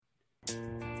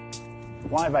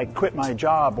Why have I quit my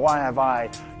job? Why have I,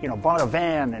 bought a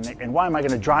van? And why am I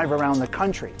going to drive around the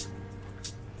country?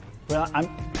 Well, I'm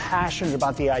passionate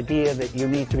about the idea that you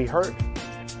need to be heard.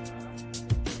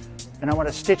 And I want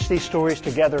to stitch these stories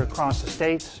together across the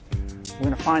states. We're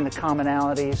going to find the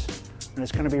commonalities. And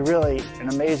it's going to be really an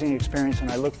amazing experience.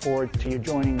 And I look forward to you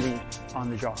joining me on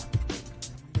the jar.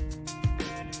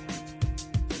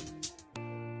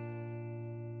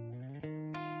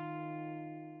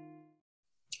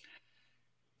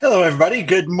 Hello, everybody.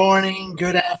 Good morning,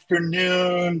 good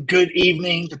afternoon, good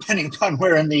evening, depending upon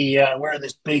where in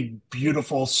this big,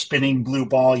 beautiful, spinning blue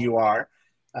ball you are.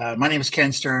 My name is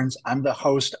Ken Stearns. I'm the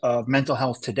host of Mental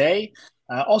Health Today,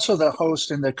 also the host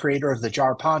and the creator of the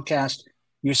JAR podcast.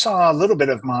 You saw a little bit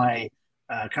of my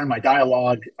my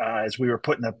dialogue as we were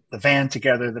putting the van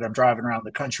together that I'm driving around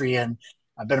the country in.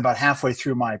 I've been about halfway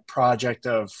through my project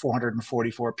of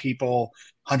 444 people,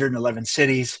 111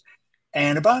 cities.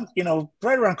 And about,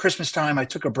 right around Christmas time, I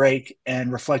took a break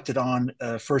and reflected on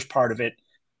the first part of it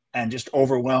and just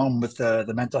overwhelmed with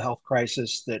the mental health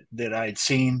crisis that I had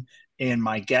seen in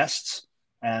my guests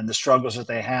and the struggles that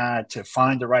they had to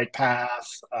find the right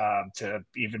path, to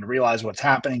even realize what's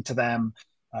happening to them,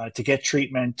 to get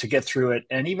treatment, to get through it.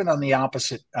 And even on the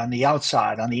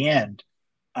outside, on the end,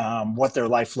 what their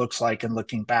life looks like and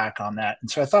looking back on that.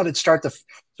 And so I thought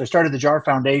so I started the JAR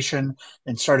Foundation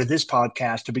and started this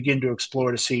podcast to begin to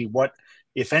explore to see what,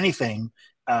 if anything,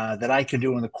 that I can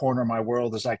do in the corner of my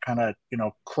world as I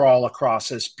crawl across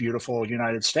this beautiful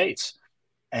United States.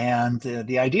 And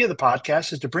the idea of the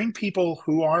podcast is to bring people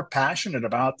who are passionate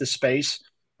about the space,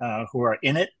 who are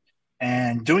in it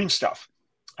and doing stuff.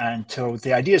 And so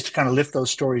the idea is to kind of lift those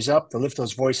stories up, to lift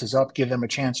those voices up, give them a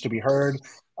chance to be heard,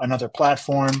 another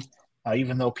platform,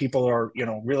 even though people are,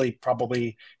 really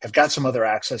probably have got some other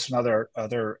access and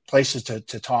other places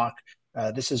to talk.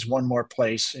 This is one more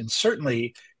place, and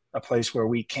certainly a place where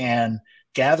we can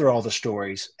gather all the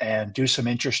stories and do some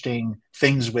interesting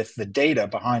things with the data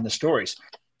behind the stories.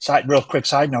 Real quick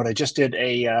side note, I just did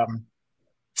a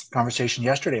conversation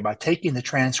yesterday about taking the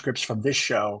transcripts from this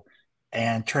show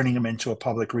and turning them into a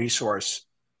public resource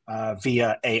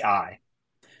via AI.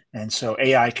 And so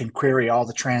AI can query all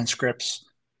the transcripts,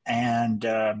 and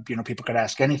people could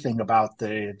ask anything about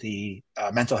the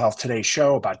Mental Health Today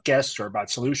show, about guests or about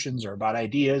solutions or about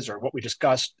ideas or what we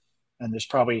discussed. And there's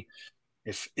probably,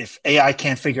 if AI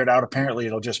can't figure it out, apparently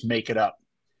it'll just make it up.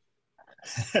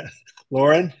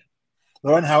 Lauren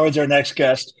Howard's our next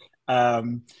guest.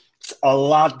 A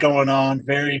lot going on,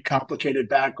 very complicated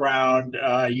background.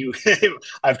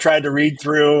 I've tried to read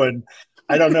through, and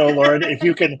I don't know, Lauren, if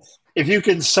you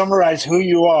can summarize who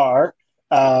you are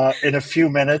in a few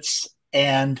minutes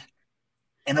and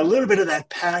a little bit of that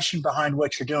passion behind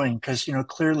what you're doing, because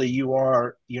clearly you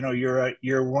are,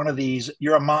 you're one of these,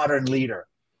 you're a modern leader.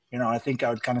 I think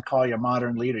I would kind of call you a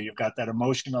modern leader. You've got that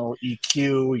emotional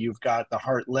EQ, you've got the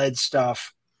heart-led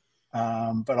stuff.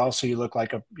 But also you look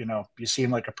like you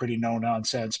seem like a pretty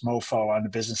no-nonsense mofo on the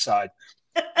business side.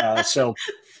 So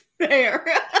fair.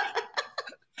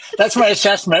 That's my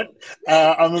assessment.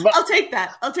 I'll take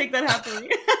that. I'll take that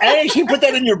happily. Hey, you should put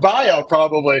that in your bio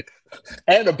probably.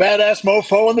 And a badass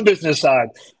mofo on the business side.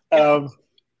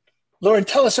 Lauren,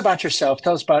 tell us about yourself.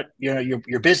 Tell us about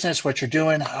your business, what you're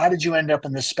doing. How did you end up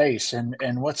in this space, and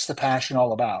what's the passion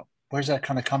all about? Where's that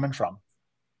kind of coming from?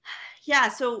 Yeah,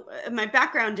 so my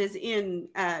background is in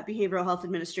behavioral health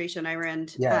administration. I ran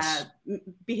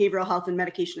behavioral health and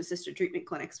medication-assisted treatment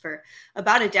clinics for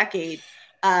about a decade.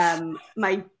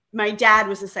 My dad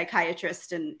was a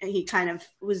psychiatrist, and he kind of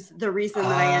was the reason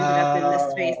that I ended up in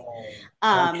this space.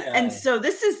 Okay. And so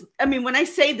this is, when I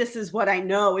say this is what I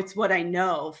know, it's what I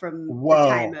know from the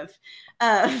time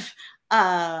of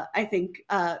I think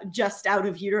just out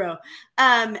of utero.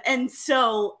 And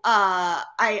so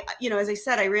I, as I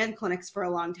said, I ran clinics for a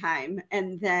long time.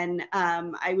 And then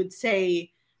I would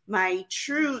say the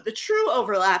true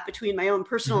overlap between my own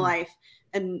personal life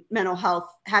and mental health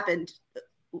happened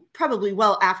probably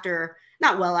after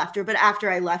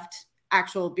I left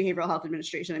actual behavioral health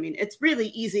administration. It's really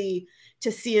easy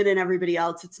to see it in everybody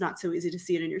else. It's not so easy to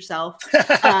see it in yourself.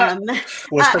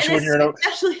 Especially when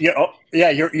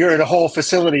you're in a whole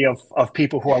facility of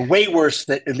people who are way worse,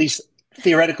 at least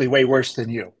theoretically way worse than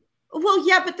you. Well,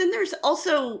 yeah, but then there's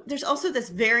also this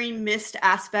very missed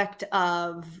aspect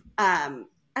of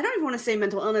I don't even want to say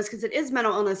mental illness because it is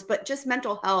mental illness, but just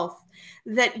mental health,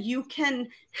 that you can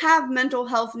have mental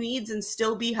health needs and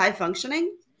still be high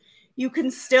functioning. You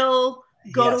can still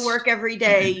go to work every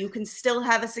day. You can still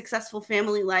have a successful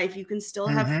family life. You can still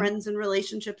have friends and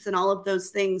relationships and all of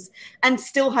those things and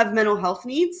still have mental health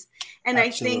needs. And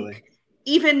Absolutely. I think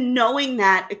even knowing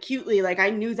that acutely, like I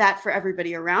knew that for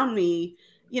everybody around me,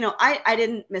 you know, I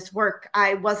didn't miss work.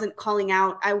 I wasn't calling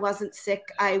out. I wasn't sick.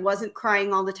 I wasn't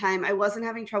crying all the time. I wasn't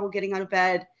having trouble getting out of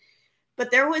bed.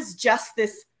 But there was just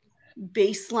this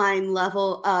baseline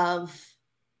level of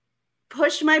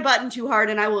push my button too hard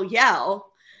and I will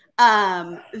yell,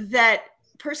 that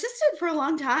persisted for a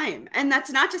long time. And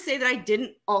that's not to say that I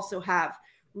didn't also have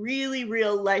really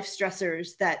real life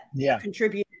stressors that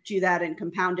contributed to that and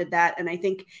compounded that. And I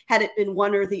think had it been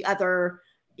one or the other,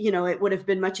 you know, it would have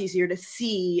been much easier to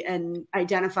see and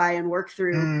identify and work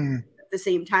through at the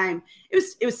same time.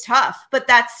 It was tough. But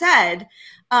that said,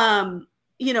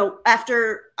 you know,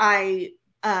 after I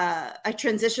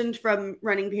transitioned from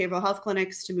running behavioral health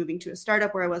clinics to moving to a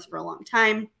startup where I was for a long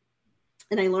time.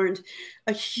 And I learned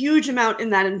a huge amount in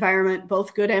that environment,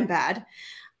 both good and bad.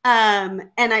 And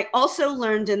I also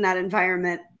learned in that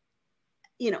environment,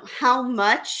 you know, how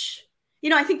much, you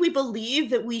know, I think we believe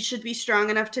that we should be strong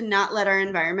enough to not let our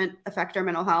environment affect our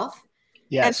mental health.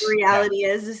 Yes. And the reality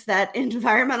is that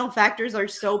environmental factors are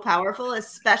so powerful,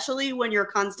 especially when you're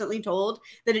constantly told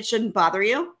that it shouldn't bother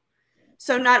you.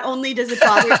 So not only does it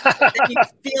bother you, that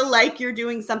you feel like you're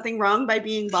doing something wrong by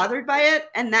being bothered by it,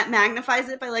 and that magnifies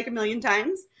it by like 1,000,000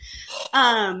 times.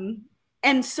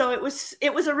 And so it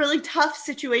was a really tough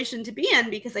situation to be in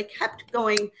because I kept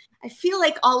going, I feel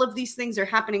like all of these things are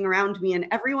happening around me and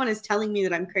everyone is telling me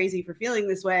that I'm crazy for feeling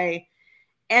this way.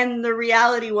 And the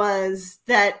reality was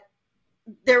that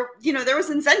there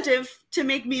was incentive to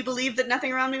make me believe that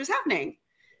nothing around me was happening,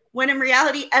 when in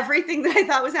reality, everything that I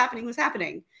thought was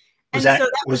happening. And so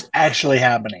that was actually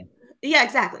happening. Yeah,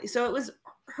 exactly. So it was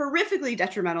horrifically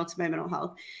detrimental to my mental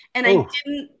health. And I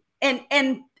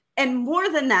didn't, and more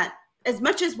than that, as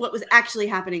much as what was actually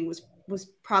happening was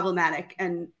problematic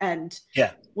and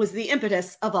was the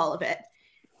impetus of all of it.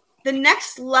 The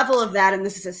next level of that, and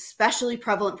this is especially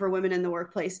prevalent for women in the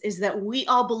workplace, is that we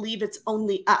all believe it's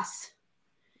only us.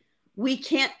 We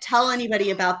can't tell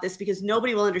anybody about this because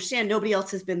nobody will understand. Nobody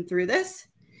else has been through this.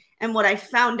 And what I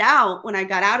found out when I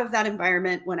got out of that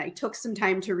environment, when I took some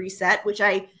time to reset, which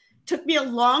took me a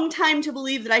long time to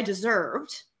believe that I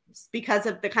deserved because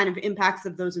of the kind of impacts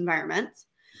of those environments,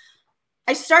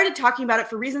 I started talking about it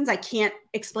for reasons I can't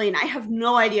explain. I have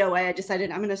no idea why I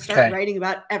decided I'm going to start writing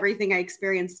about everything I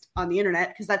experienced on the internet,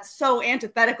 because that's so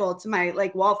antithetical to my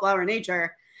like wallflower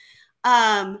nature.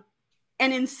 And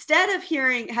instead of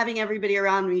having everybody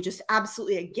around me just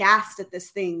absolutely aghast at this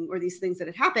thing or these things that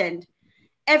had happened,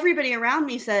 everybody around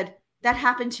me said, that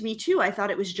happened to me too. I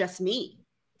thought it was just me.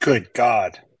 Good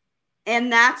God.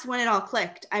 And that's when it all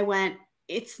clicked. I went,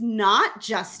 it's not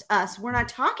just us. We're not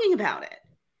talking about it.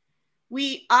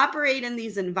 We operate in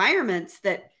these environments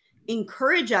that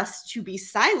encourage us to be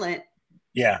silent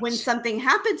when something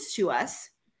happens to us,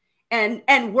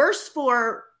 and worse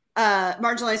for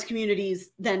marginalized communities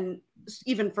than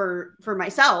even for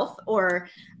myself or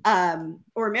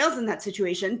males in that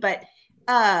situation. But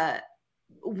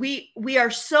we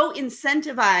are so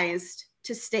incentivized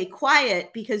to stay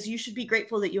quiet because you should be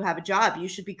grateful that you have a job. You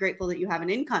should be grateful that you have an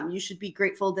income. You should be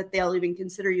grateful that they'll even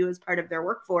consider you as part of their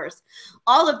workforce.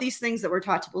 All of these things that we're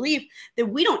taught to believe that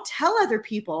we don't tell other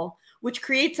people, which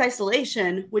creates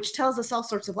isolation, which tells us all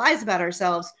sorts of lies about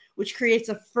ourselves, which creates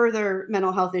a further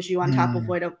mental health issue on top of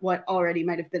what already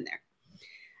might have been there.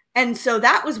 And so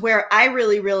that was where I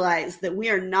really realized that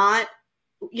we are not,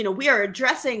 we are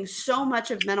addressing so much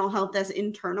of mental health as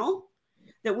internal,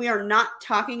 that we are not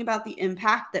talking about the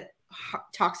impact that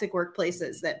toxic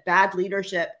workplaces, that bad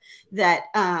leadership, that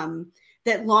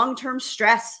long-term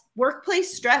stress,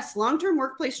 long-term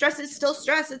workplace stress is still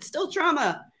stress. It's still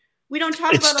trauma. We don't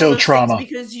talk about all those things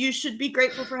because you should be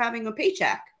grateful for having a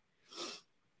paycheck.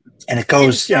 And it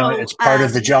goes, it's part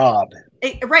of the job.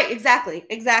 Right.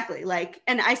 Exactly. Like,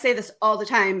 and I say this all the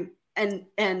time, and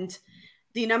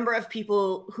the number of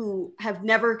people who have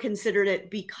never considered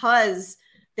it because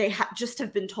they just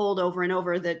have been told over and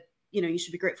over that, you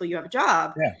should be grateful you have a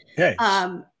job.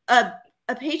 Yeah.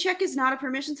 A paycheck is not a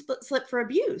permission slip for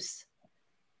abuse.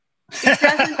 It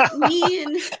doesn't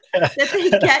mean that they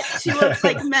get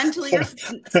to mentally, or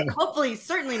hopefully,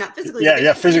 certainly not physically.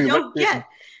 Physically.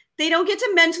 They don't get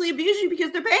to mentally abuse you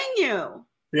because they're paying you.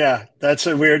 Yeah, that's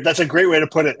a great way to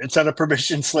put it. It's not a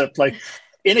permission slip. Like,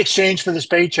 in exchange for this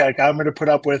paycheck, I'm going to put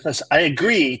up with this. I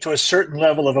agree to a certain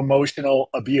level of emotional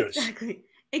abuse.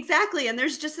 Exactly. And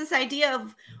there's just this idea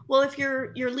of, well, if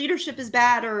your leadership is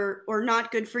bad or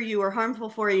not good for you or harmful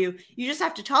for you, you just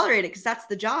have to tolerate it because that's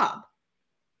the job.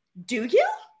 Do you?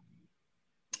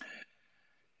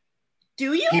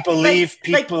 People leave.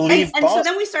 And so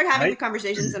then we start having the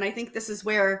conversations, and I think this is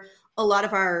where a lot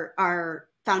of our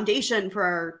foundation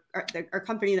for our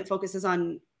company that focuses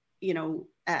on,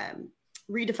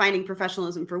 redefining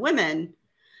professionalism for women,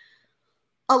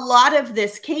 a lot of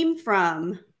this came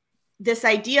from this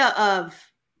idea of,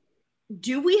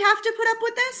 do we have to put up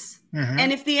with this? Mm-hmm.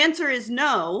 And if the answer is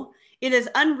no, it is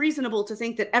unreasonable to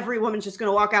think that every woman's just going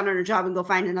to walk out on her job and go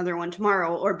find another one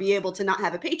tomorrow, or be able to not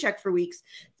have a paycheck for weeks.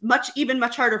 Much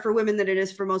harder for women than it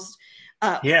is for most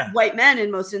white men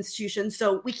in most institutions.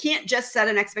 So we can't just set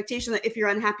an expectation that if you're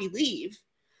unhappy, leave.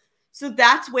 So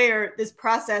that's where this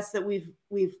process that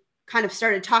we've kind of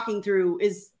started talking through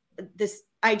is this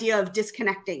idea of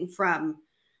disconnecting from,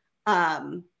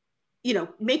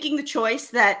 making the choice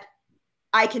that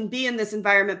I can be in this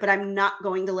environment, but I'm not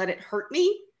going to let it hurt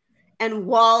me. And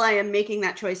while I am making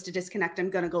that choice to disconnect,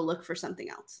 I'm going to go look for something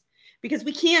else, because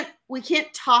we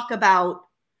can't talk about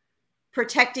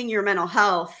protecting your mental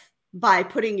health by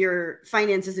putting your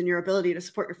finances and your ability to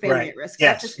support your family at risk.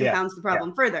 That just compounds the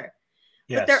problem further.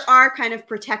 Yes. But there are kind of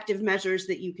protective measures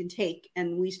that you can take.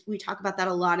 And we talk about that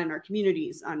a lot in our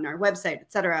communities, on our website,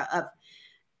 et cetera, of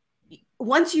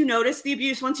once you notice the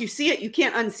abuse, once you see it, you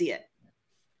can't unsee it.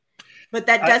 But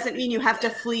that doesn't mean you have to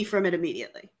flee from it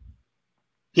immediately.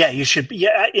 Yeah, you should be.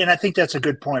 Yeah, and I think that's a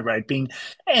good point, right?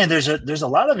 There's a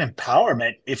lot of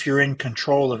empowerment if you're in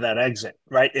control of that exit,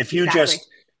 right? If you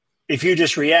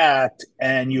just react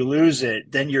and you lose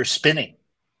it, then you're spinning,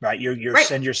 right? You're right.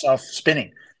 Send yourself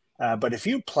spinning. But if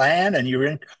you plan and you're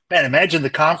in, man, imagine the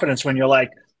confidence when you're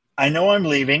like, I know I'm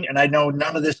leaving and I know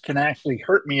none of this can actually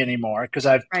hurt me anymore because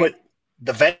I've put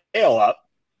the veil up,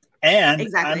 and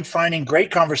I'm finding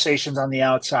great conversations on the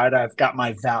outside. I've got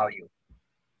my value.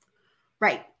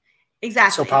 Right.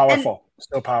 Exactly. So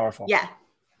powerful. Yeah.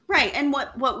 Right. And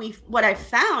what I've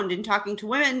found in talking to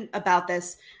women about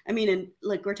this, I mean,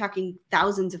 we're talking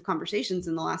thousands of conversations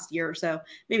in the last year or so,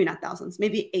 maybe not thousands,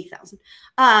 maybe 8,000.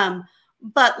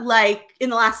 But in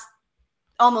the last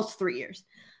almost 3 years,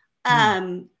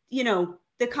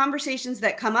 the conversations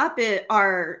that come up, it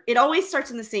always starts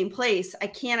in the same place. I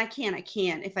can't.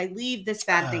 If I leave, this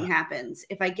bad thing happens.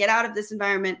 If I get out of this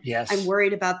environment, I'm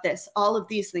worried about this. All of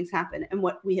these things happen. And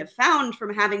what we have found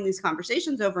from having these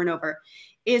conversations over and over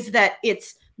is that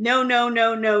it's no,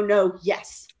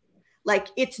 yes.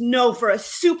 It's no for a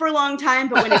super long time,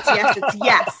 but when it's yes, it's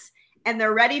yes. And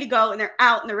they're ready to go and they're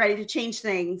out and they're ready to change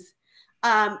things.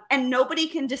 And nobody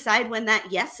can decide when that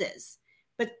yes is.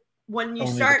 When you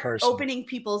start opening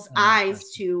people's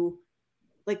eyes to,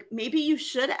 maybe you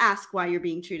should ask why you're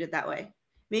being treated that way.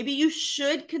 Maybe you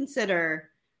should consider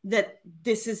that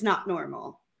this is not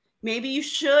normal. Maybe you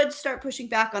should start pushing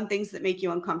back on things that make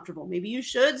you uncomfortable. Maybe you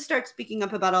should start speaking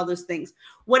up about all those things.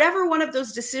 Whatever one of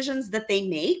those decisions that they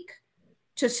make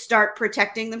to start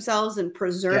protecting themselves and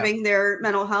preserving their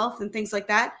mental health and things like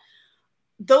that,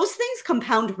 those things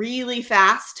compound really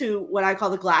fast to what I call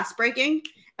the glass breaking.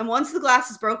 And once the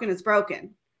glass is broken, it's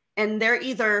broken. And they're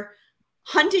either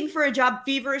hunting for a job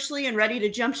feverishly and ready to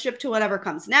jump ship to whatever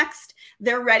comes next.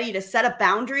 They're ready to set a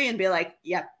boundary and be like,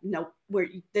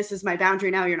 this is my boundary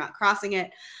now. You're not crossing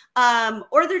it.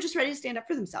 Or they're just ready to stand up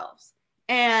for themselves.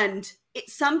 And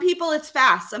some people, it's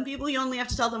fast. Some people, you only have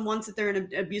to tell them once that they're in an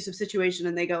abusive situation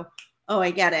and they go, oh, I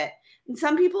get it. And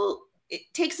some people, it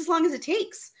takes as long as it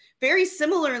takes. Very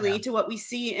similarly to what we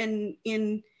see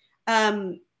in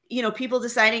people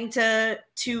deciding to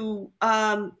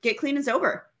get clean and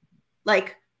sober.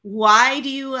 Why do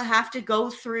you have to go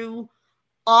through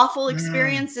awful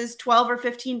experiences 12 or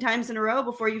 15 times in a row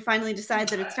before you finally decide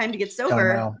that it's time to get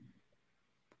sober?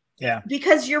 Yeah.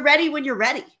 Because you're ready when you're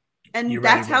ready. And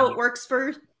that's how it works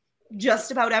for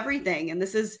just about everything. And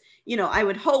this is, I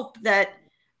would hope that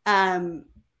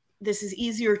this is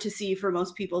easier to see for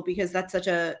most people, because that's such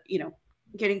a,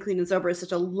 getting clean and sober is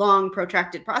such a long,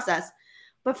 protracted process.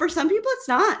 But for some people, it's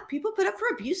not. People put up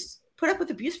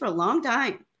with abuse for a long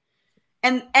time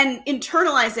and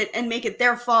internalize it and make it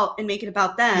their fault and make it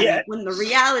about them. Yeah. When the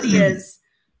reality is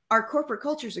our corporate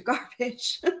cultures are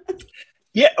garbage.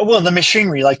 Yeah. Well, the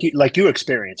machinery, like you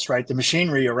experienced, right? The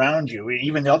machinery around you,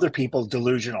 even the other people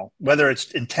delusional, whether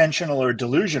it's intentional or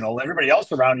delusional, everybody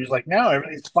else around you is like, no,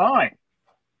 everything's fine.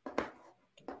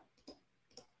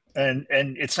 And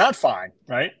it's not fine,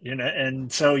 right? And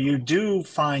so you do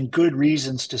find good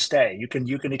reasons to stay. You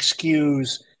can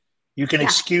excuse.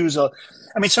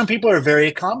 Some people are very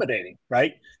accommodating,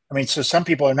 right? So some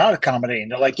people are not accommodating.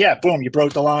 They're like, yeah, boom, you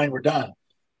broke the line, we're done.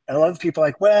 And a lot of people are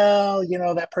like, well,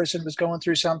 that person was going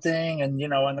through something, and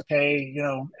and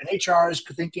HR is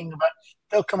thinking about.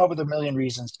 They'll come up with a million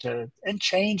reasons and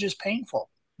change is painful.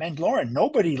 Man, Lauren,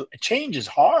 change is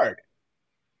hard.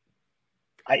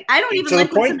 I don't even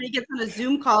like when somebody gets on a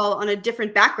Zoom call on a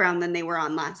different background than they were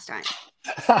on last time.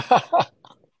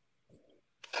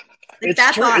 Like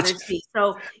that bothers me.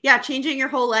 So yeah, changing your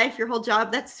whole life, your whole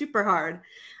job, that's super hard.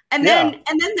 And then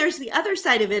there's the other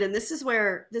side of it. And this is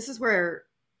where,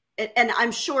 and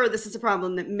I'm sure this is a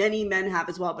problem that many men have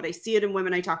as well, but I see it in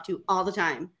women I talk to all the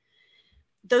time.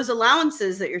 Those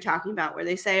allowances that you're talking about, where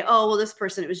they say, oh, well, this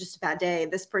person, it was just a bad day.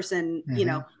 This person, you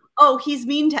know, oh, he's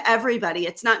mean to everybody.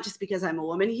 It's not just because I'm a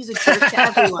woman. He's a jerk to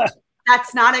everyone.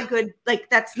 That's not a good, like,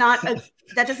 that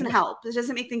doesn't help. It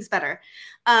doesn't make things better.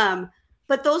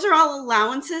 But those are all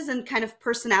allowances and kind of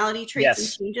personality traits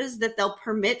and changes that they'll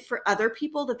permit for other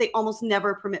people that they almost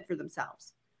never permit for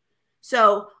themselves.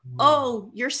 So,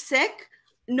 oh, you're sick?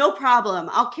 No problem.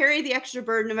 I'll carry the extra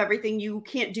burden of everything you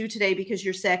can't do today because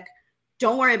you're sick.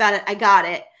 Don't worry about it. I got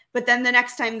it. But then the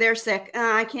next time they're sick,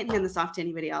 I can't hand this off to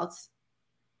anybody else.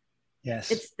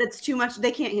 Yes. That's too much.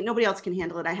 Nobody else can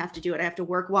handle it. I have to do it. I have to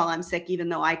work while I'm sick, even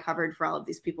though I covered for all of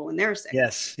these people when they're sick.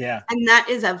 Yes. Yeah. And that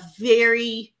is a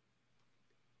very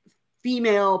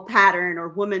female pattern or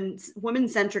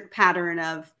woman-centric pattern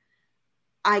of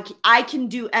I can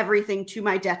do everything to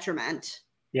my detriment.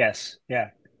 Yes.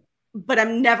 Yeah. But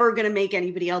I'm never going to make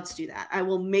anybody else do that. I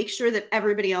will make sure that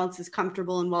everybody else is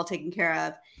comfortable and well taken care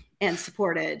of and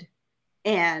supported,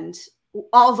 and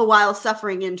all the while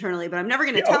suffering internally. But I'm never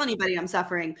going to tell anybody I'm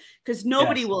suffering, because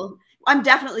nobody will. I'm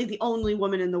definitely the only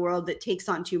woman in the world that takes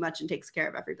on too much and takes care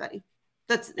of everybody.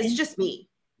 It's just me.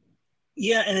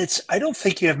 Yeah. And I don't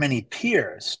think you have many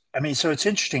peers. I mean, so it's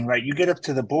interesting, right? You get up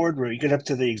to the boardroom, you get up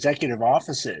to the executive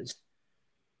offices,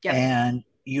 and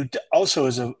you also,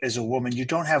 as a woman, you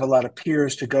don't have a lot of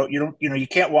peers to go. You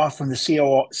can't walk from the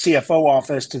CFO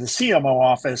office to the CMO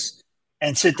office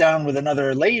and sit down with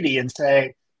another lady and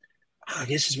say, oh,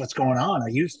 this is what's going on. Are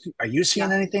you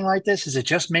seeing anything like this? Is it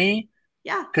just me?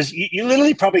 Yeah. Because you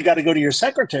literally probably got to go to your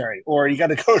secretary, or you got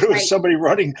to go to somebody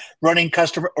running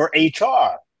customer or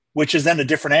HR, which is then a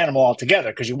different animal altogether.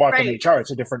 Because you walk in HR,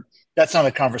 that's not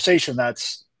a conversation.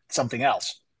 That's something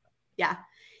else. Yeah.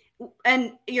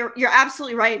 And you're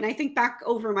absolutely right. And I think back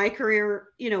over my career,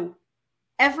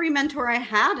 every mentor I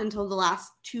had until the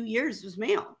last 2 years was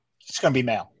male. It's going to be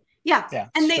male. Yeah.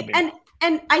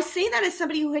 And I say that as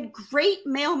somebody who had great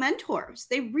male mentors.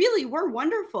 They really were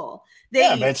wonderful.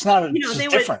 But it's not, they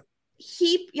different.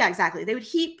 Exactly. They would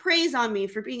heap praise on me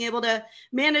for being able to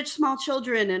manage small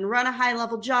children and run a high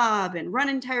level job and run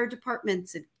entire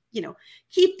departments and,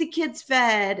 keep the kids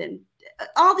fed and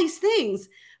all these things.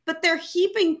 But they're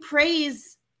heaping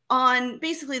praise on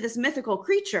basically this mythical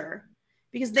creature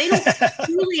because they don't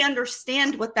truly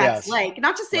understand what that's like.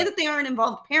 Not to say that they aren't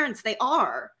involved parents, they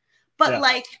are. But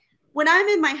like when I'm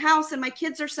in my house and my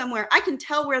kids are somewhere, I can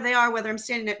tell where they are, whether I'm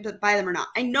standing by them or not.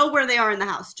 I know where they are in the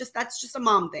house. That's just a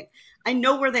mom thing. I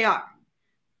know where they are.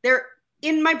 They're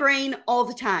in my brain all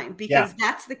the time because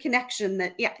that's the connection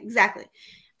that, exactly.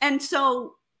 And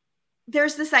so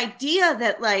there's this idea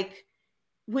that like,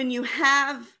 when you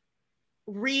have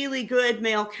really good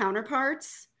male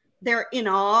counterparts, they're in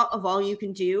awe of all you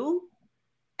can do.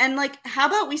 And like, how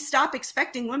about we stop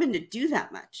expecting women to do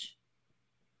that much?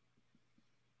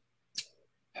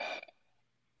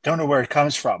 Don't know where it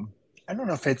comes from. I don't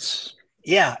know if it's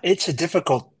a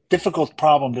difficult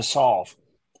problem to solve.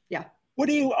 Yeah. What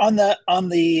do you on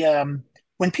the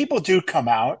when people do come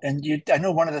out, and I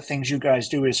know one of the things you guys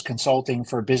do is consulting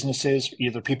for businesses,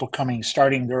 either people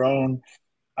starting their own.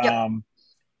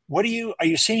 Are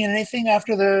you seeing anything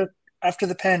after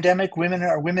the pandemic?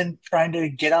 Are women trying to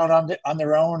get out on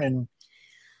their own and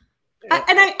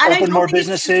open more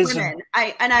businesses?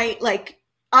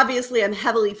 Obviously I'm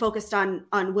heavily focused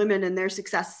on women and their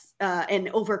success and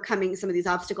overcoming some of these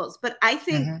obstacles. But I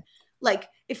think like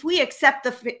if we accept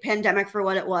the pandemic for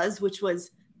what it was, which was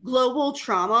global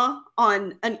trauma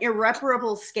on an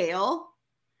irreparable scale.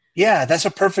 Yeah,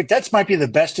 that might be the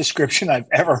best description I've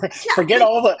ever. Forget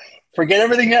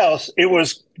everything else. It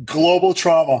was global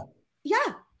trauma. Yeah.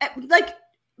 Like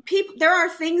there are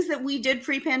things that we did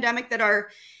pre-pandemic that are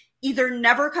either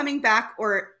never coming back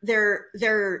or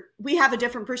we have a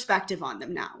different perspective on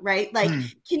them now, right? Like,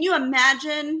 can you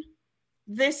imagine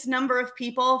this number of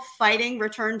people fighting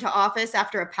return to office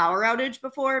after a power outage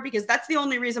before? Because that's the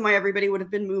only reason why everybody would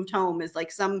have been moved home, is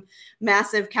like some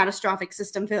massive catastrophic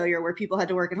system failure where people had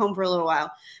to work at home for a little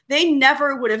while. They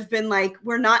never would have been like,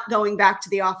 we're not going back to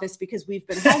the office because we've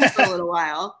been home for a little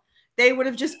while. They would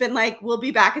have just been like, we'll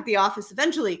be back at the office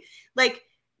eventually. Like,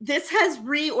 this has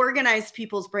reorganized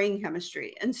people's brain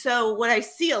chemistry. And so what I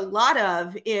see a lot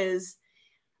of is,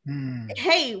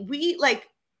 hey, we like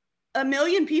 1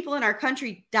 million people in our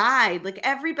country died. Like,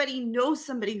 everybody knows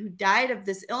somebody who died of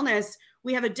this illness.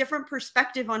 We have a different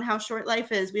perspective on how short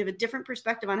life is. We have a different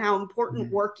perspective on how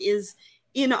important work is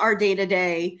in our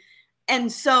day-to-day.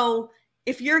 And so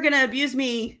if you're going to abuse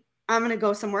me, I'm going to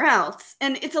go somewhere else.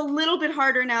 And it's a little bit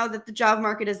harder now that the job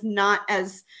market is not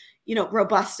as,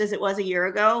 robust as it was a year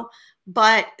ago.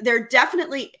 But there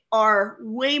definitely are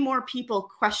way more people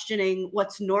questioning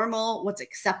what's normal, what's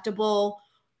acceptable.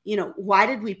 Why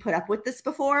did we put up with this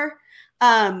before?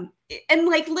 And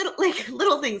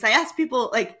little things. I ask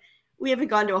people, we haven't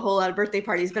gone to a whole lot of birthday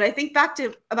parties, but I think back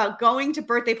to about going to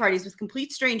birthday parties with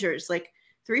complete strangers,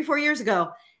 3-4 years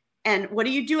ago. And what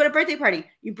do you do at a birthday party?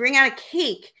 You bring out a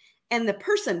cake and the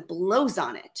person blows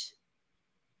on it.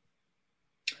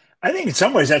 I think in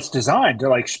some ways that's designed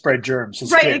to spread germs.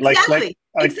 Right, exactly.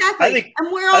 Exactly.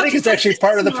 I think it's actually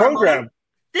part of the program.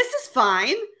 This is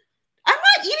fine. I'm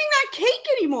not eating that cake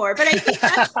anymore. But I think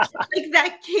that's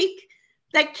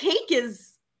that cake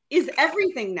is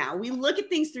everything now. We look at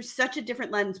things through such a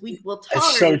different lens. We will tolerate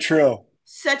It's so true.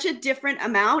 Such a different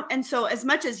amount. And so as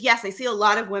much as, yes, I see a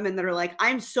lot of women that are like,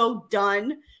 I'm so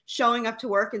done showing up to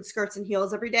work in skirts and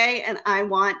heels every day. And I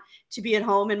want to be at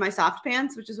home in my soft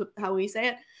pants, which is how we say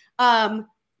it.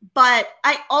 But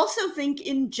I also think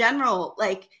in general,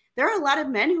 there are a lot of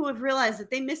men who have realized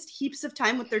that they missed heaps of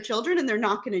time with their children and they're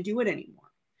not going to do it anymore.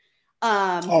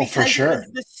 For sure. It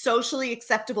was the socially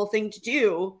acceptable thing to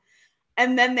do.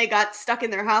 And then they got stuck in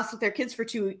their house with their kids for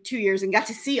two years and got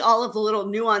to see all of the little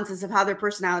nuances of how their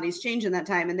personalities change in that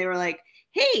time. And they were like,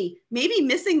 hey, maybe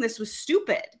missing this was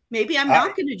stupid. Maybe I'm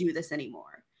not going to do this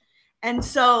anymore. And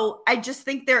so I just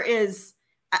think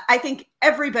I think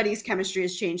everybody's chemistry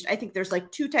has changed. I think there's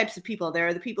two types of people. There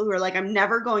are the people who are like, I'm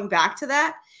never going back to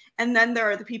that. And then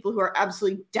there are the people who are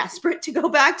absolutely desperate to go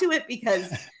back to it because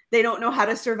they don't know how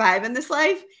to survive in this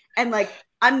life. And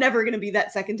I'm never going to be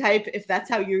that second type. If that's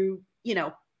how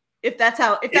if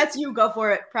that's you, go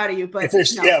for it. Proud of you. But if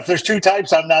there's two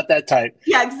types, I'm not that type.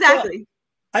 Yeah, exactly.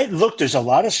 There's a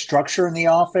lot of structure in the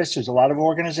office. There's a lot of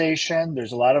organization.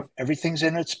 There's a lot of everything's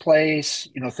in its place.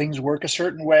 Things work a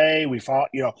certain way.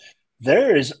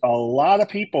 There is a lot of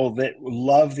people that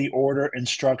love the order and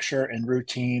structure and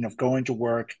routine of going to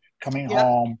work, coming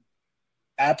home.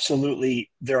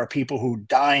 Absolutely. There are people who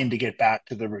dying to get back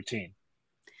to the routine.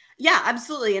 Yeah,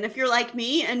 absolutely. And if you're like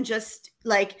me and just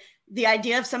the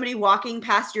idea of somebody walking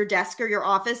past your desk or your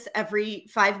office every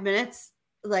 5 minutes,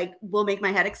 will make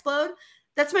my head explode.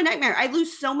 That's my nightmare. I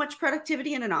lose so much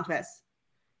productivity in an office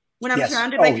when I'm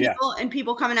surrounded by people and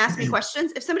people come and ask me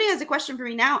questions. If somebody has a question for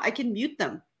me now, I can mute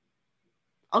them.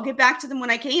 I'll get back to them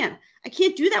when I can. I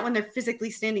can't do that when they're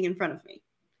physically standing in front of me.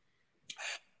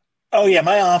 Oh yeah.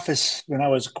 My office, when I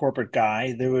was a corporate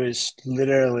guy, there was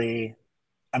literally,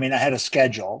 I had a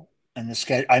schedule and the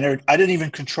schedule, I didn't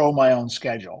even control my own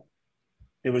schedule.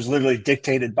 It was literally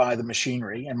dictated by the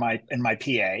machinery and my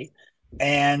PA.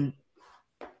 And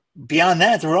beyond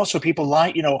that, there were also people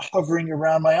hovering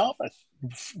around my office,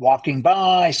 walking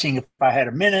by, seeing if I had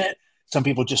a minute. Some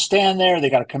people just stand there. They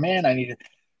got to come in.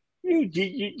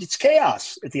 It's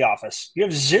chaos at the office. You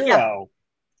have zero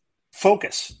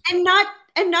focus. And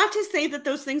not to say that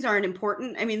those things aren't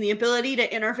important. The ability to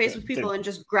interface with people and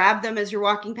just grab them as you're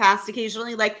walking past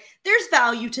occasionally, there's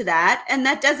value to that. And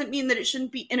that doesn't mean that it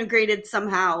shouldn't be integrated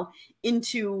somehow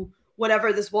into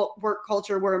whatever this work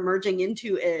culture we're emerging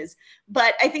into is.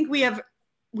 But I think we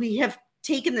have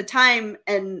taken the time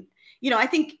and, I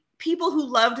think people who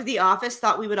loved The Office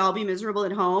thought we would all be miserable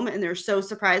at home. And they're so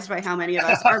surprised by how many of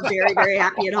us are very, very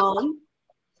happy at home.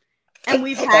 And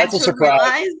we've had to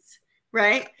realize,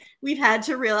 right? We've had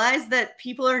to realize that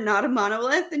people are not a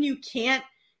monolith and you can't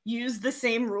use the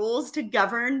same rules to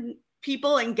govern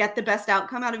people and get the best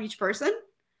outcome out of each person.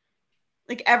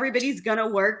 Everybody's going to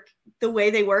work the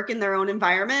way they work in their own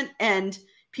environment. And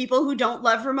people who don't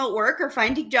love remote work are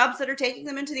finding jobs that are taking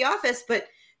them into the office. But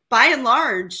by and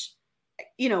large,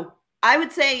 I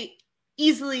would say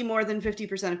easily more than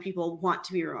 50% of people want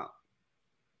to be remote.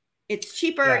 It's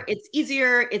cheaper, it's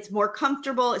easier, it's more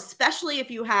comfortable, especially if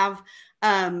you have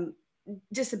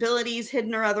disabilities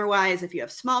hidden or otherwise, if you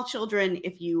have small children,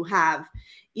 if you have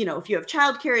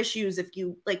childcare issues, if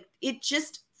you it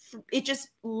just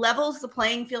levels the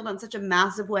playing field on such a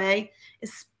massive way,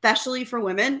 especially for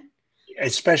women.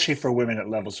 Especially for women, it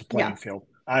levels the playing field.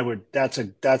 That's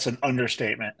an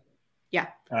understatement. Yeah.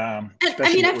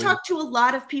 I've talked to a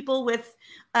lot of people with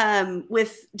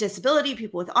disability,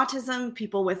 people with autism,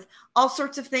 people with all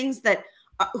sorts of things that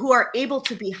who are able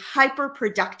to be hyper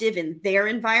productive in their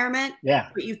environment. Yeah.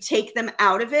 But you take them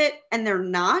out of it and they're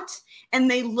not,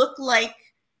 and they look like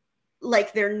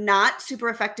they're not super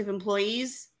effective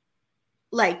employees.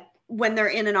 When they're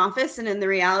in an office, and the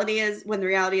reality is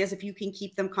if you can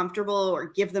keep them comfortable or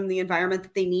give them the environment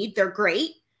that they need, they're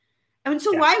great. I mean,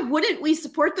 so why wouldn't we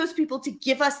support those people to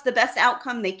give us the best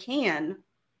outcome they can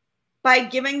by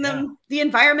giving them the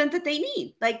environment that they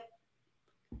need? Like,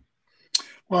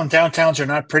 well, and downtowns are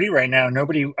not pretty right now.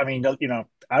 Nobody, I mean,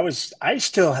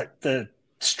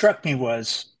 struck me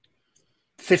was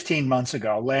 15 months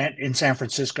ago in San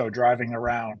Francisco driving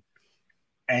around,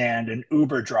 and an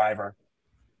Uber driver,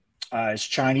 this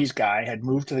Chinese guy, had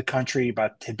moved to the country,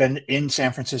 but had been in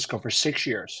San Francisco for 6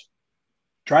 years,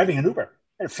 driving an Uber,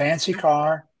 had a fancy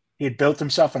car. He had built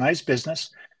himself a nice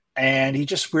business, and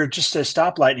we're just at a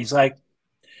stoplight, and he's like,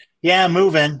 "Yeah, I'm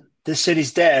moving. This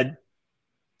city's dead."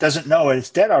 Doesn't know it.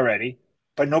 It's dead already,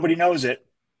 but nobody knows it.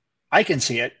 I can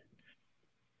see it.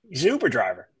 He's an Uber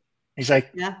driver. He's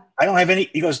like, I don't have any.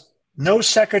 He goes, no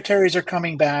secretaries are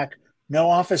coming back.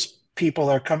 No office people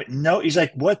are coming. No, he's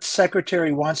like, what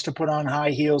secretary wants to put on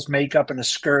high heels, makeup, and a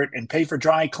skirt and pay for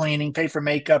dry cleaning, pay for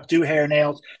makeup, do hair,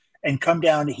 nails, and come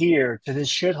down here to this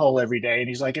shithole every day? And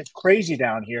he's like, it's crazy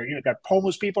down here. You know, got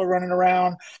homeless people running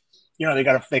around. You know, they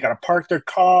gotta park their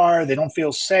car. They don't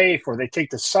feel safe, or they take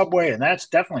the subway, and that's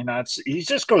definitely not. He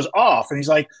just goes off, and he's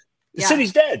like, the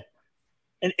city's dead.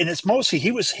 And it's mostly,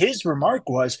 his remark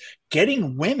was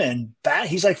getting women back.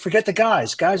 He's like, forget the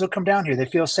guys. Guys will come down here. They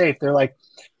feel safe. They're like,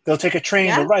 they'll take a train,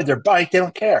 they'll ride their bike. They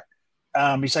don't care.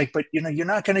 He's like, but you know, you're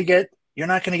not going to get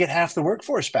half the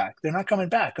workforce back. They're not coming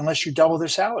back unless you double their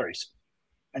salaries.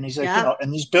 And he's like, you know,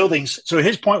 and these buildings. So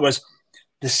his point was,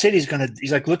 the city's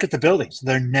he's like, look at the buildings.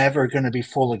 They're never going to be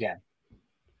full again.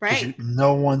 Right.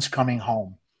 No one's coming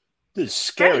home. This is a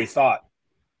scary thought.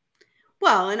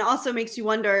 Well, and also makes you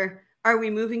wonder, are we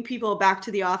moving people back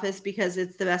to the office because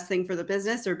it's the best thing for the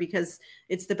business, or because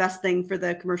it's the best thing for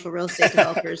the commercial real estate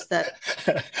developers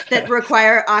that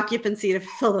require occupancy to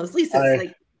fill those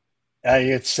leases?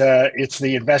 It's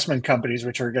the investment companies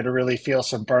which are going to really feel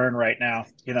some burn right now.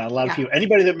 You know, a lot of people,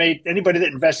 anybody that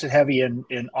invested heavy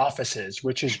in offices,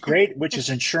 which is great, which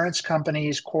is insurance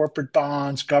companies, corporate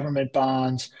bonds, government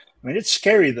bonds. I mean, it's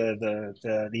scary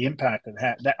the impact of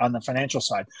that on the financial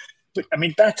side. But I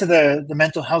mean, back to the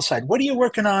mental health side. What are you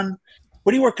working on?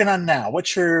 What are you working on now?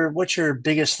 What's your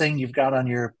biggest thing you've got on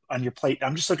your plate?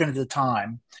 I'm just looking at the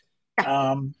time.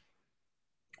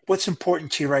 What's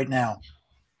important to you right now?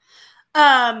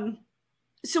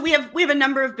 So we have a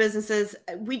number of businesses.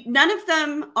 None of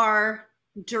them are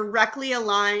directly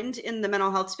aligned in the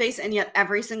mental health space, and yet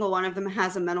every single one of them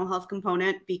has a mental health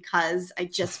component, because I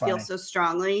just feel so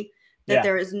strongly that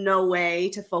there is no way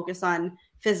to focus on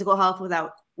physical health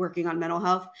without working on mental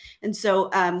health. And so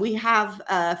we have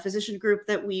a physician group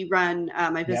that we run,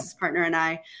 my business partner and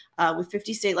I, with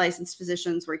 50 state licensed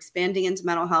physicians. We're expanding into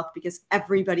mental health because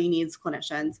everybody needs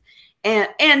clinicians.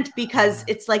 And because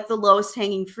it's like the lowest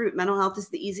hanging fruit. Mental health is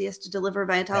the easiest to deliver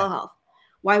via telehealth.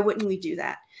 Why wouldn't we do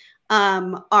that?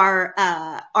 Our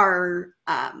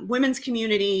women's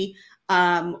community,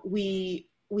 we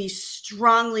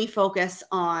strongly focus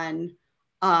on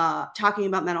talking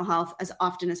about mental health as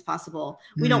often as possible.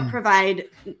 We don't provide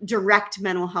direct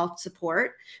mental health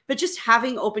support, but just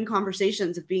having open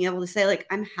conversations of being able to say, like,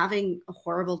 I'm having a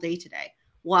horrible day today.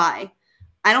 Why?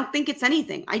 I don't think it's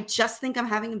anything. I just think I'm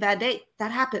having a bad day. That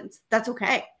happens. That's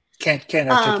okay. Can't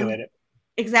articulate it.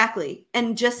 Exactly.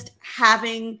 And just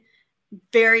having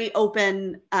very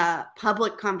open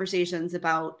public conversations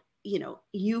about, you know,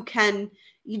 you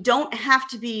don't have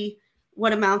to be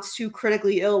what amounts to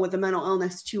critically ill with a mental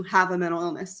illness to have a mental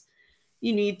illness.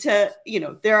 You need to, you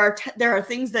know, there are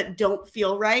things that don't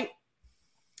feel right,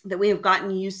 that we have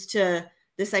gotten used to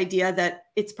this idea that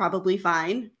it's probably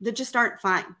fine, that just aren't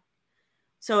fine.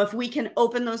 So if we can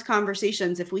open those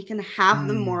conversations, if we can have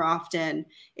them more often,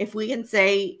 if we can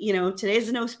say, you know, today's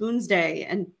a no spoons day,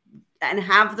 and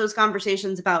have those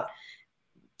conversations about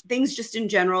things just in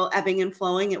general, ebbing and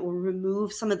flowing, it will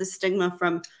remove some of the stigma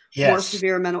from more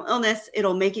severe mental illness.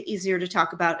 It'll make it easier to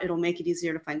talk about. It'll make it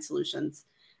easier to find solutions,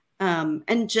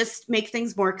 and just make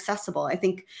things more accessible. I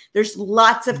think there's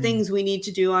lots of things we need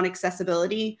to do on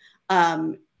accessibility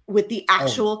with the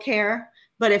actual care.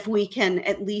 But if we can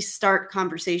at least start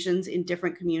conversations in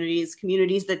different communities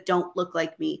that don't look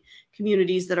like me,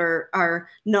 communities that are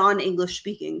non-English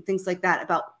speaking, things like that,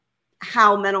 about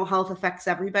how mental health affects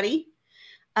everybody,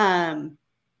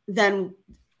 then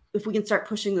if we can start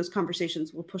pushing those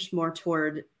conversations, we'll push more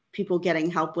toward people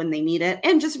getting help when they need it.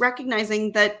 And just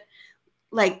recognizing that,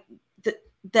 like,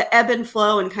 the ebb and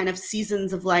flow and kind of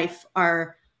seasons of life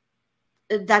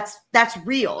that's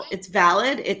real. It's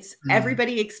valid. It's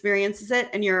everybody experiences it,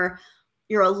 and you're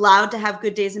allowed to have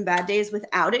good days and bad days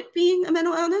without it being a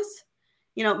mental illness.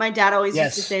 You know, my dad always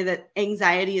used to say that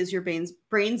anxiety is your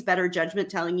brain's better judgment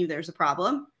telling you there's a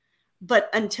problem. But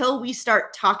until we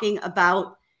start talking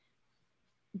about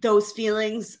those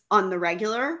feelings on the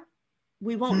regular,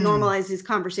 we won't normalize these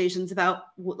conversations about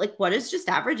like what is just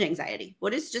average anxiety,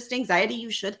 what is just anxiety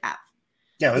you should have.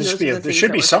 Yeah, there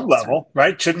should be some level,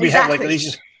 right? Shouldn't we have like at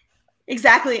least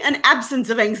exactly an absence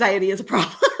of anxiety is a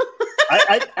problem.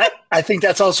 I think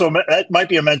that might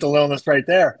be a mental illness right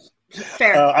there.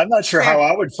 Fair. I'm not sure how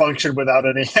I would function without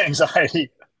any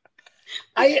anxiety.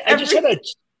 I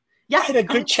had a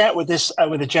good chat with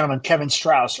a gentleman, Kevin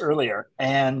Strauss, earlier,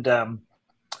 and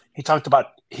he talked about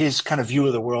his kind of view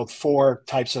of the world: 4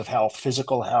 types of health: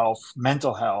 physical health,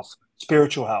 mental health,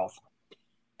 spiritual health.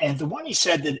 And the one he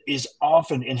said that is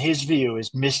often, in his view,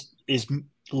 is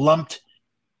lumped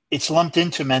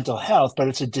into mental health, but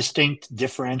it's a distinct,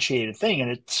 differentiated thing.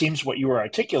 And it seems what you were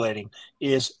articulating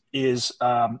is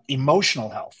emotional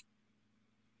health.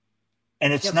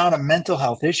 And it's not a mental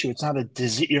health issue. It's not a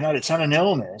disease. It's not an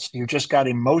illness. You just got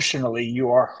emotionally, you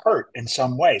are hurt in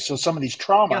some way. So some of these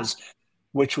traumas,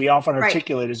 which we often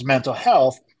articulate as mental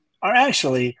health, are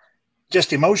actually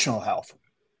just emotional health.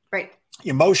 Right.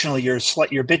 Emotionally, you're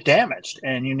a bit damaged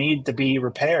and you need to be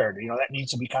repaired. That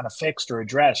needs to be kind of fixed or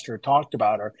addressed or talked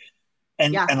about,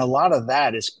 and a lot of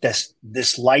that is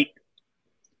this light,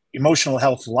 emotional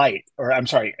health light, or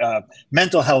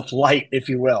mental health light, if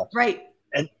you will. Right.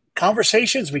 And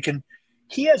conversations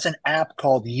he has an app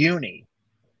called Uni,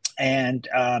 and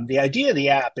the idea of the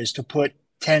app is to put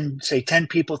 10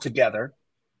 people together,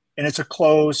 and it's a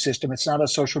closed system. It's not a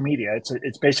social media.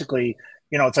 It's basically,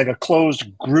 it's like a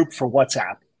closed group for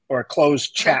WhatsApp or a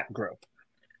closed chat group.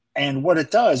 And what it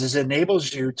does is it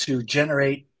enables you to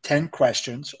generate 10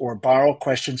 questions or borrow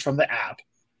questions from the app,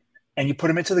 and you put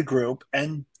them into the group,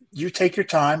 and you take your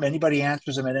time. Anybody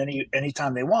answers them at any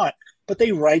time they want, but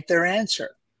they write their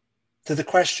answer to the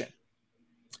question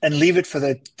and leave it for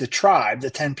the tribe, the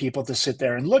 10 people, to sit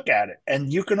there and look at it.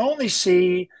 And you can only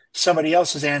see somebody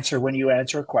else's answer when you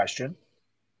answer a question.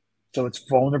 So it's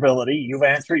vulnerability. You've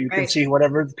answered, you can see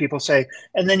whatever people say,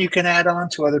 and then you can add on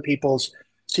to other people's.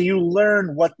 So you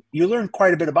learn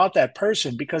quite a bit about that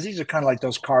person, because these are kind of like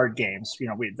those card games,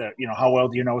 how well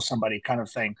do you know somebody kind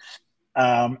of thing.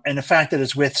 And the fact that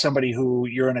it's with somebody who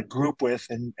you're in a group with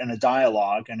in a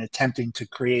dialogue and attempting to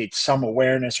create some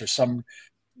awareness or some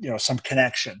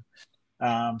connection.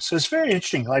 So it's very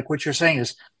interesting. Like what you're saying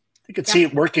is, you could see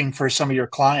it working for some of your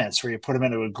clients, where you put them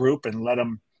into a group and let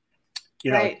them,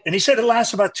 and he said it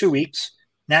lasts about 2 weeks.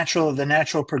 The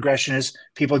natural progression is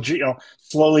people,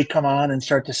 slowly come on and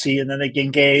start to see, and then they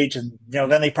engage, and,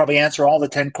 then they probably answer all the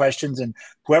 10 questions, and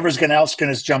whoever's going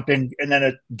to jump in, and then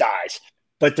it dies.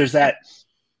 But there's that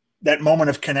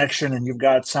moment of connection, and you've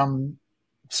got some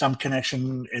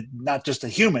connection, not just a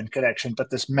human connection, but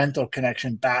this mental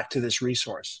connection back to this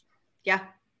resource. Yeah.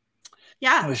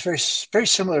 Yeah. It was very, very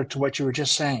similar to what you were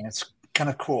just saying. It's kind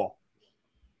of cool.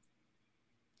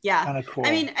 Yeah. Kind of cool.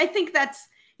 I mean, I think that's,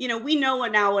 we know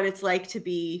now what it's like to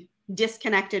be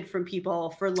disconnected from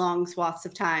people for long swaths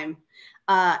of time.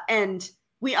 And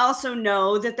we also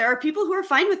know that there are people who are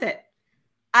fine with it.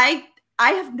 I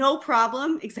have no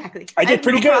problem. Exactly. I did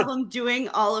pretty good. No problem doing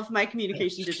all of my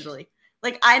communication digitally.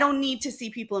 Like, I don't need to see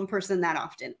people in person that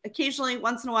often. Occasionally,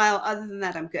 once in a while. Other than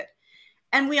that, I'm good.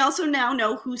 And we also now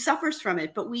know who suffers from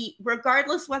it. But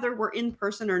regardless whether we're in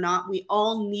person or not, we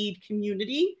all need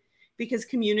community, because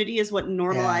community is what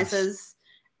normalizes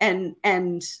and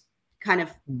kind of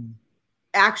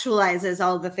actualizes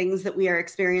all the things that we are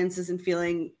experiencing and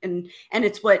feeling. And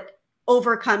it's what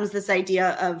overcomes this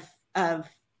idea of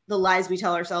the lies we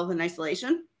tell ourselves in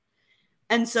isolation.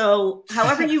 And so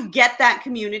however you get that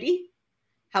community,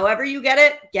 however you get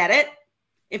it.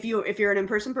 If you're an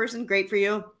in-person person, great for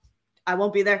you. I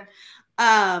won't be there.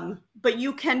 But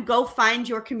you can go find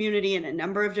your community in a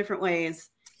number of different ways.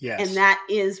 Yes. And that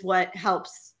is what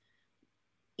helps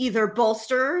either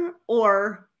bolster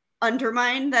or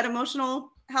undermine that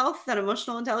emotional health, that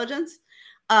emotional intelligence.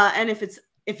 And if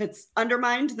it's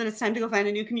undermined, then it's time to go find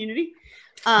a new community.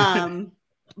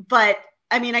 But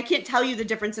I mean, I can't tell you the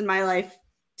difference in my life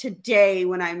today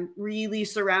when I'm really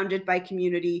surrounded by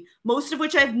community, most of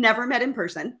which I've never met in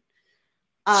person.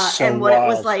 And what it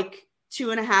was like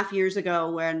 2.5 years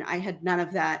ago when I had none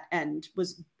of that and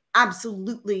was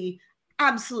absolutely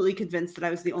convinced that I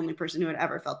was the only person who had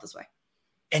ever felt this way.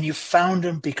 And you found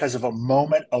him because of a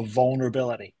moment of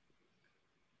vulnerability.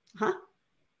 Huh?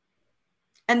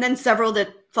 And then several that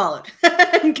followed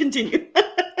and continue.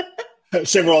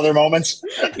 Several other moments.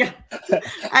 Yeah.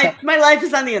 My life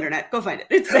is on the internet. Go find it.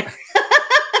 It's there.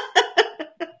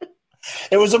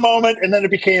 It was a moment, and then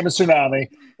it became a tsunami.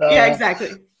 Yeah,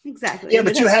 exactly. Yeah,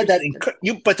 but you had that.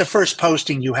 But the first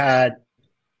posting you had,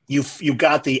 you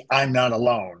got the "I'm not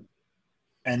alone,"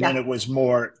 and then it was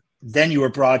more. then you were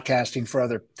broadcasting for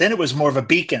then it was more of a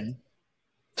beacon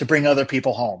to bring other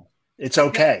people home. It's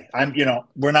okay.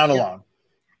 We're not alone.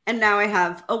 And now I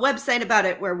have a website about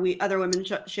it where other women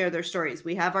share their stories.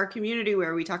 We have our community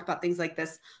where we talk about things like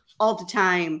this all the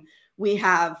time.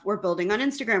 We're building on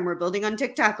Instagram. We're building on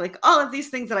TikTok, like all of these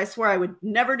things that I swore I would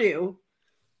never do.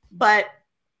 But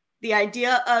the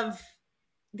idea of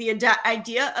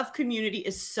community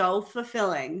is so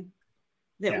fulfilling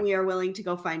that we are willing to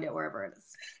go find it wherever it is.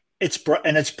 It's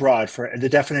broad for the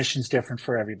definition's different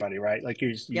for everybody, right? Like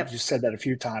you just said that a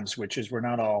few times, which is we're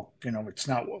not all, it's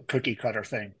not a cookie cutter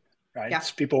thing, right? Yeah.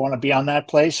 People want to be on that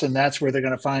place, and that's where they're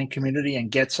going to find community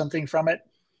and get something from it.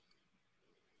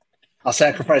 I'll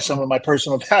sacrifice some of my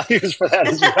personal values for that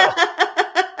as well.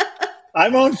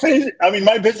 I'm on Facebook. I mean,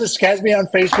 my business has me on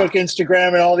Facebook, Instagram,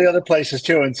 and all the other places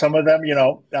too. And some of them,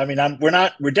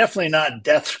 we're definitely not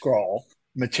death scroll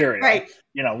material, right?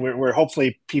 We're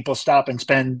hopefully people stop and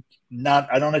spend.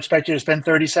 I don't expect you to spend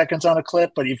 30 seconds on a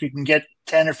clip, but if you can get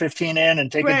 10 or 15 in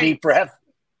and take a deep breath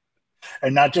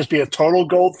and not just be a total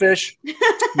goldfish,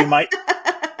 you might.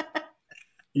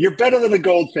 You're better than a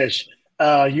goldfish.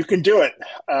 You can do it.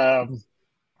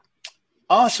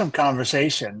 Awesome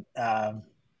conversation,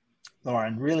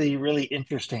 Lauren. Really, really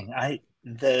interesting.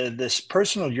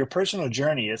 Your personal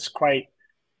journey is quite.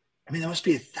 I mean, there must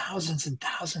be thousands and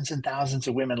thousands and thousands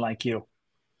of women like you.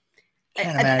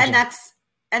 Can't imagine.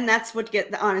 And that's what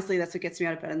gets me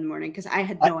out of bed in the morning, because I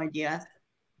had no idea.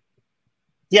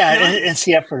 Yeah, and it's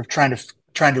the effort of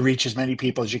trying to reach as many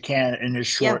people as you can in a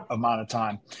short amount of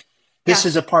time. This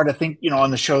is a part, I think,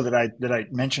 on the show that I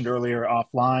mentioned earlier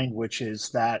offline, which is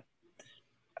that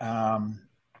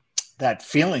that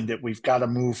feeling that we've got to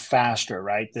move faster,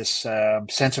 right? This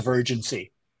sense of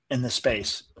urgency in the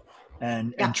space,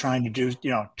 and trying to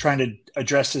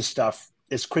address this stuff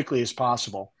as quickly as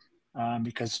possible,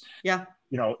 because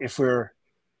if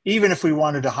we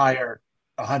wanted to hire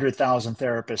 100,000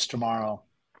 therapists tomorrow,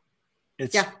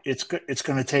 it's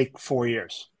going to take 4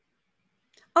 years.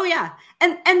 Oh, yeah.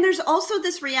 And there's also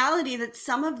this reality that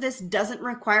some of this doesn't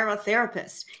require a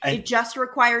therapist. It just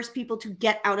requires people to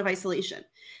get out of isolation.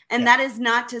 And that is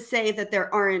not to say that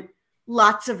there aren't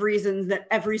lots of reasons that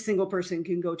every single person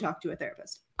can go talk to a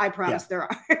therapist. I promise there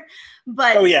are.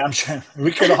 But I'm sure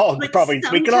we could all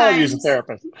use a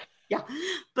therapist. Yeah.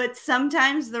 But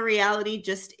sometimes the reality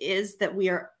just is that we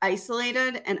are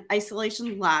isolated, and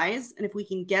isolation lies. And if we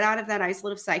can get out of that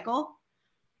isolative cycle,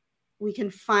 we can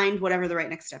find whatever the right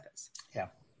next step is. Yeah.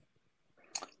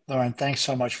 Lauren, thanks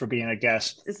so much for being a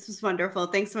guest. This was wonderful.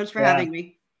 Thanks so much for having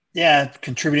me. Yeah,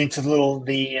 contributing to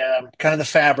kind of the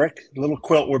fabric, the little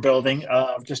quilt we're building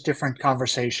of just different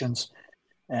conversations.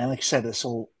 And like I said, this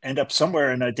will end up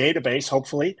somewhere in a database,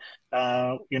 hopefully,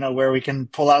 where we can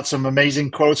pull out some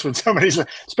amazing quotes when somebody's,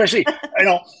 especially,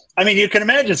 you can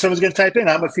imagine someone's going to type in,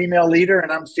 I'm a female leader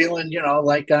and I'm feeling,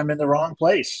 like I'm in the wrong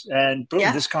place. And boom,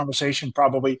 this conversation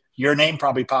your name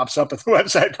probably pops up, and the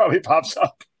website probably pops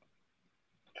up.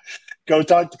 Go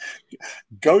talk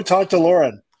to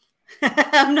Lauren.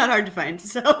 I'm not hard to find.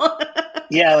 So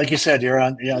yeah, like you said, you're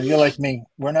like me.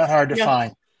 We're not hard to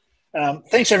find.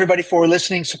 Thanks everybody for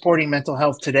listening, supporting mental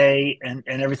health today, and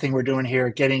everything we're doing here,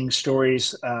 getting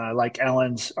stories like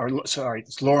Lauren's, some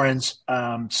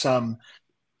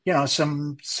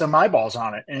eyeballs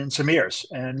on it and some ears.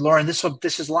 And Lauren, this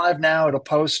is live now. It'll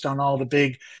post on all the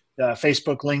big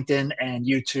Facebook, LinkedIn, and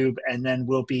YouTube, and then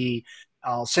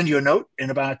I'll send you a note in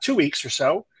about 2 weeks or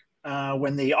so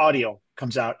when the audio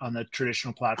comes out on the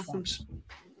traditional platforms. Awesome.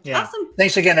 Yeah. Awesome.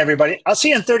 Thanks again, everybody. I'll see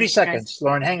you in 30 seconds. Guys.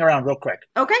 Lauren, hang around real quick.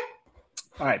 Okay.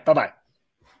 All right. Bye-bye.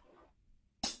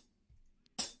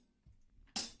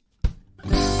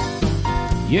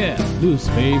 Yeah, loose,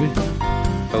 baby.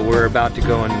 We're about to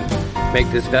go and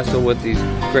make this vessel with these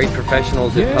great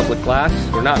professionals at Public Glass.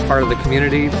 We're not part of the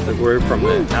community, but we're from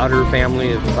the outer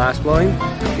family of glassblowing.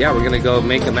 Yeah, we're going to go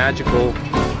make a magical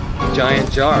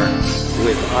giant jar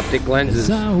with optic lenses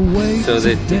so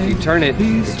that if you turn it,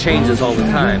 it changes all the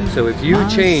time. So if you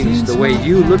change the way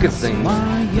you look at things,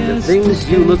 the things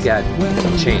you look at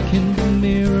change.